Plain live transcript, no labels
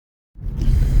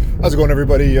How's it going,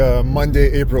 everybody?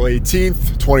 Monday, April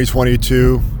 18th,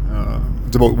 2022.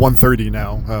 It's about 1:30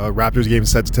 now. Raptors game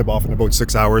set to tip off in about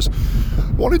 6 hours.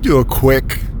 I want to do a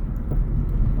quick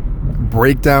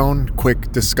breakdown,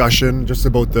 quick discussion just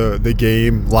about the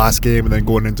game, last game, and then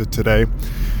going into today.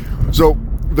 So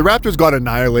the Raptors got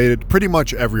annihilated pretty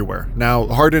much everywhere. Now,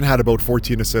 Harden had about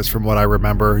 14 assists from what I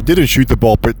remember. Didn't shoot the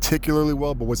ball particularly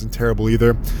well, but wasn't terrible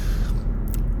either.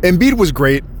 Embiid was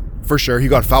great, for sure. He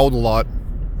got fouled a lot.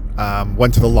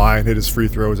 Went to the line, hit his free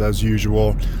throws as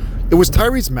usual. It was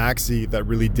Tyrese Maxey that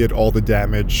really did all the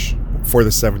damage for the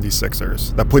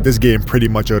 76ers, that put this game pretty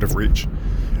much out of reach.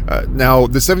 Now,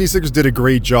 the 76ers did a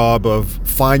great job of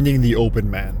finding the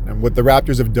open man. And what the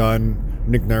Raptors have done,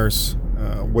 Nick Nurse,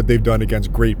 what they've done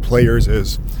against great players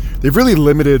is they've really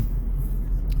limited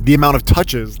the amount of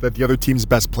touches that the other team's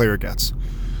best player gets.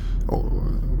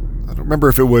 I don't remember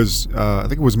if it was, I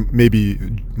think it was maybe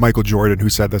Michael Jordan who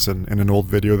said this in an old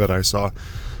video that I saw,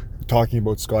 talking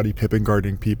about Scottie Pippen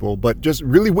guarding people. But just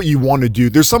really what you want to do,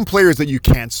 there's some players that you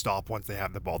can't stop once they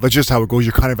have the ball. That's just how it goes.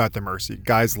 You're kind of at their mercy.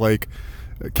 Guys like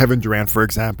Kevin Durant, for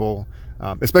example,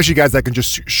 especially guys that can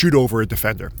just shoot over a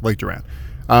defender like Durant.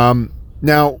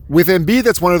 Now, with Embiid,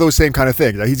 that's one of those same kind of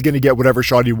things. He's going to get whatever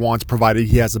shot he wants, provided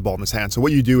he has the ball in his hand. So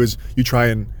what you do is you try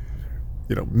and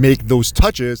make those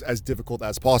touches as difficult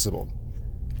as possible.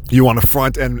 You want to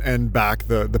front and back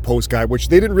the post guy, which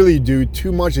they didn't really do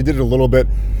too much. They did it a little bit.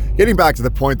 Getting back to the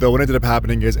point, though, what ended up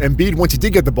happening is Embiid, once he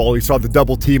did get the ball, he saw the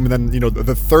double team, and then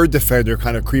the third defender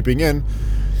kind of creeping in.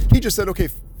 He just said, okay,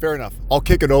 fair enough. I'll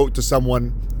kick it out to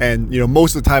someone. And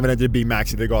most of the time it ended up being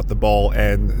Maxey that got the ball.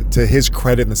 And to his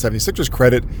credit and the 76ers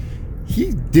credit,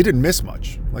 he didn't miss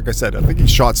much. Like I said, I think he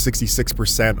shot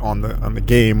 66% on the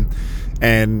game.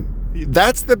 And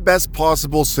that's the best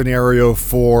possible scenario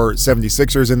for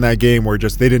 76ers in that game, where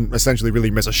just they didn't essentially really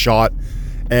miss a shot.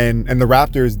 And the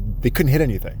Raptors, they couldn't hit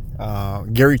anything.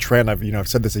 Gary Trent, I've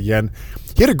said this again,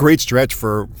 he had a great stretch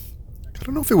for, I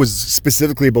don't know if it was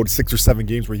specifically about 6 or 7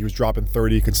 games where he was dropping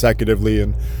 30 consecutively.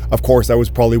 And of course, that was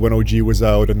probably when OG was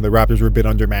out and the Raptors were a bit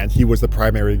undermanned. He was the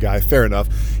primary guy, fair enough.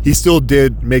 He still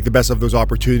did make the best of those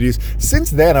opportunities.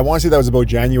 Since then, I want to say that was about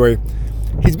January,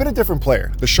 he's been a different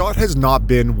player. The shot has not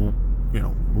been,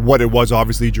 what it was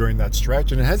obviously during that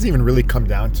stretch, and it hasn't even really come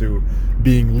down to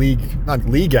being not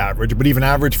league average, but even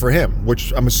average for him,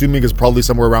 which I'm assuming is probably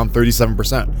somewhere around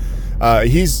 37%.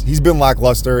 He's been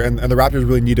lackluster, and the Raptors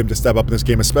really need him to step up in this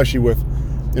game, especially with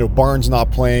Barnes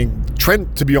not playing.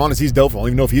 Trent, to be honest, he's doubtful. I don't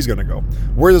even know if he's going to go.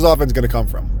 Where's his offense going to come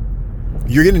from?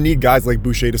 You're going to need guys like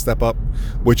Boucher to step up,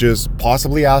 which is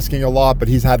possibly asking a lot, but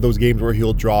he's had those games where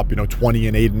he'll drop 20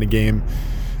 and 8 in a game.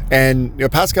 And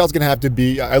Pascal's going to have to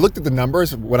be, I looked at the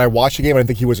numbers when I watched the game, I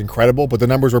think he was incredible, but the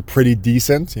numbers were pretty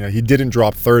decent. He didn't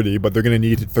drop 30, but they're going to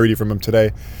need 30 from him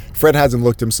today. Fred hasn't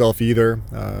looked himself either.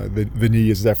 The knee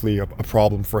is definitely a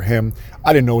problem for him.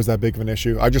 I didn't know it was that big of an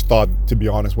issue. I just thought, to be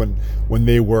honest, when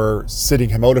they were sitting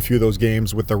him out a few of those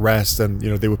games with the rest, and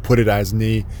they would put it as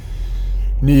knee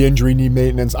injury, knee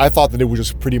maintenance, I thought that it was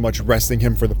just pretty much resting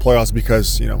him for the playoffs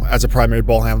because, as a primary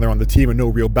ball handler on the team and no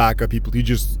real backup, he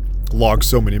just logged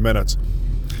so many minutes.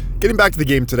 Getting back to the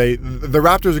game today, the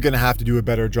Raptors are going to have to do a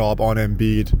better job on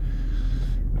Embiid.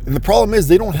 And the problem is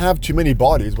they don't have too many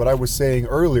bodies. What I was saying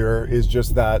earlier is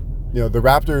just that, the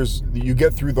Raptors, you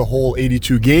get through the whole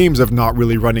 82 games of not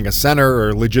really running a center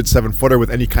or a legit 7-footer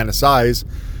with any kind of size.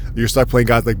 You're stuck playing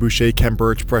guys like Boucher, Kem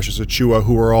Birch, Precious Achiuwa,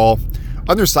 who are all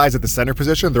undersized at the center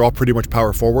position. They're all pretty much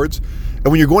power forwards. And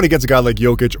when you're going against a guy like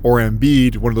Jokic or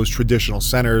Embiid, one of those traditional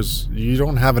centers, you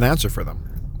don't have an answer for them.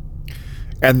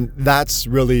 And that's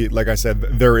really, like I said,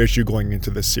 their issue going into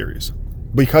this series.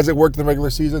 Because it worked in the regular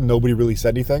season, nobody really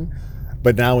said anything.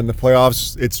 But now in the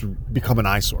playoffs, it's become an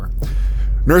eyesore.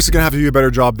 Nurse is going to have to do a better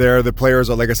job there. The players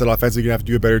are, like I said, offensively going to have to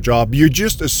do a better job. You're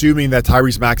just assuming that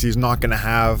Tyrese Maxey is not going to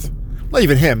have, not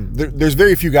even him. There's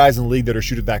very few guys in the league that are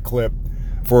shooting that clip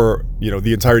for,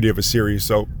 the entirety of a series.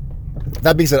 So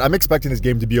that being said, I'm expecting this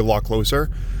game to be a lot closer.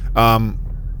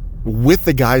 With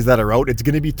the guys that are out, it's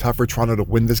going to be tough for Toronto to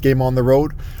win this game on the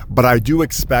road, but I do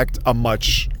expect a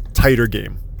much tighter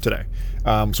game today.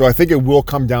 So I think it will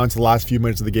come down to the last few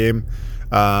minutes of the game.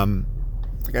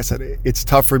 Like I said, it's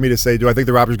tough for me to say, do I think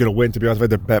the Raptors are going to win? To be honest, if I had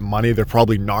to bet money, they're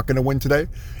probably not going to win today.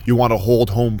 You want to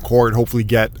hold home court, hopefully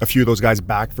get a few of those guys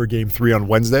back for game 3 on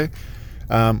Wednesday.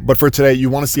 But for today, you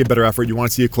want to see a better effort. You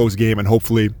want to see a close game, and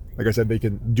hopefully like I said, they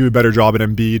can do a better job at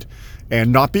Embiid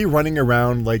and not be running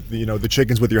around like, the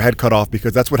chickens with your head cut off,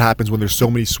 because that's what happens when there's so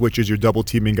many switches, you're double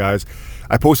teaming guys.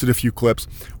 I posted a few clips.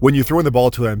 When you throw in the ball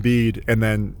to Embiid and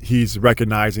then he's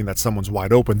recognizing that someone's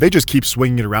wide open, they just keep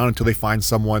swinging it around until they find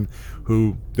someone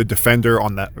who the defender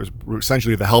on that,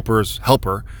 essentially the helper's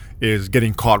helper, is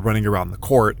getting caught running around the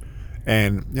court.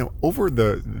 And over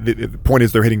the point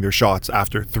is they're hitting their shots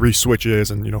after 3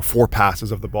 switches and 4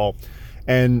 passes of the ball.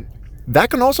 And that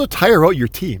can also tire out your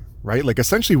team, right? Like,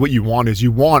 essentially what you want is,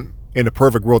 in a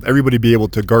perfect world, everybody be able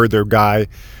to guard their guy.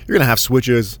 You're going to have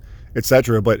switches,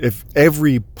 etc. But if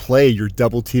every play you're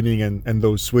double teaming and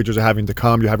those switches are having to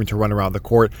come, you're having to run around the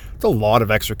court, it's a lot of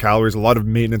extra calories, a lot of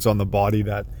maintenance on the body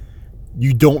that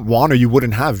you don't want or you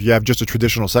wouldn't have if you have just a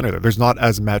traditional center there. There's not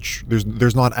as much,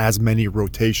 there's not as many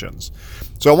rotations.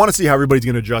 So I want to see how everybody's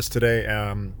going to adjust today.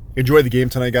 Enjoy the game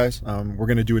tonight, guys. We're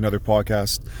going to do another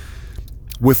podcast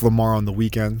with Lamar on the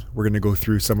weekend. We're going to go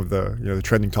through some of the the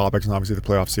trending topics, and obviously the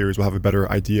playoff series. We'll have a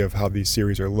better idea of how these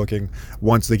series are looking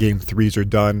once the game 3s are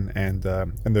done, and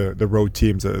the road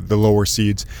teams, the lower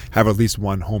seeds, have at least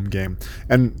one home game.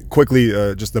 And quickly,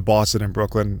 just the Boston and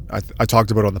Brooklyn, I talked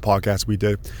about on the podcast we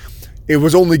did. It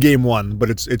was only game 1, but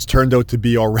it's turned out to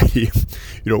be already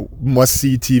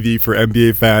must-see TV for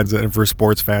NBA fans and for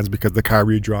sports fans, because the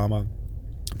Kyrie drama,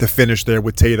 the finish there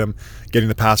with Tatum getting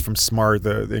the pass from Smart,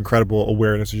 the incredible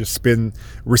awareness to just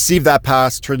receive that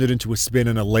pass, turned it into a spin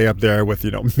and a layup there with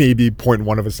maybe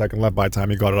 0.1 of a second left by the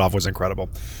time he got it off, was incredible.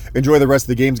 Enjoy the rest of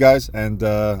the games, guys, and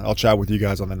I'll chat with you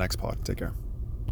guys on the next pod. Take care.